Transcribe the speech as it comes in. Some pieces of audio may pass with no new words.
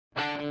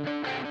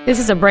This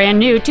is a brand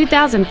new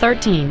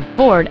 2013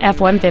 Ford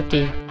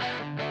F-150.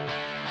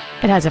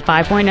 It has a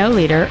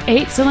 5.0-liter,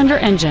 8-cylinder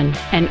engine,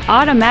 an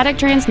automatic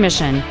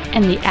transmission,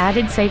 and the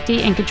added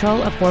safety and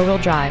control of four-wheel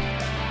drive.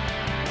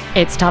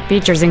 Its top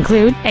features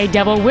include a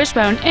double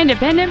wishbone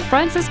independent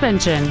front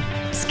suspension,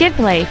 skid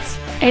plates,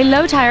 a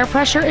low tire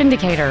pressure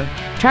indicator,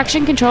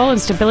 traction control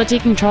and stability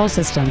control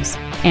systems,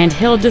 and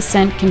hill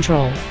descent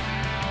control.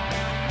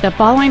 The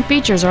following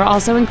features are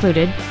also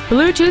included: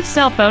 Bluetooth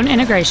cell phone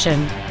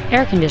integration,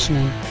 air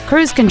conditioning,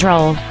 cruise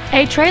control,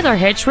 a trailer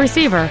hitch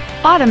receiver,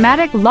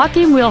 automatic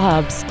locking wheel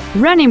hubs,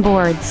 running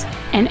boards,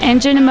 an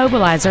engine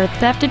immobilizer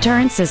theft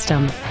deterrent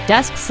system,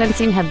 dusk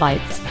sensing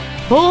headlights,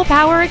 full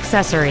power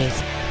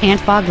accessories,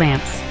 and fog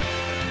lamps.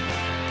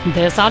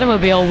 This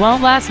automobile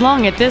won't last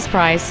long at this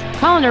price.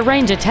 Call and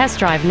arrange a test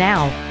drive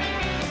now.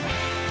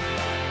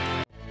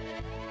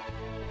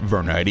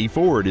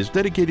 VernEideFord is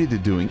dedicated to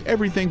doing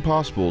everything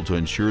possible to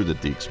ensure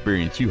that the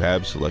experience you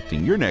have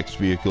selecting your next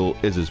vehicle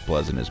is as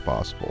pleasant as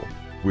possible.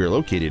 We are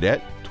located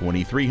at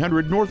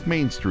 2300 North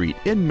Main Street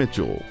in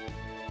Mitchell.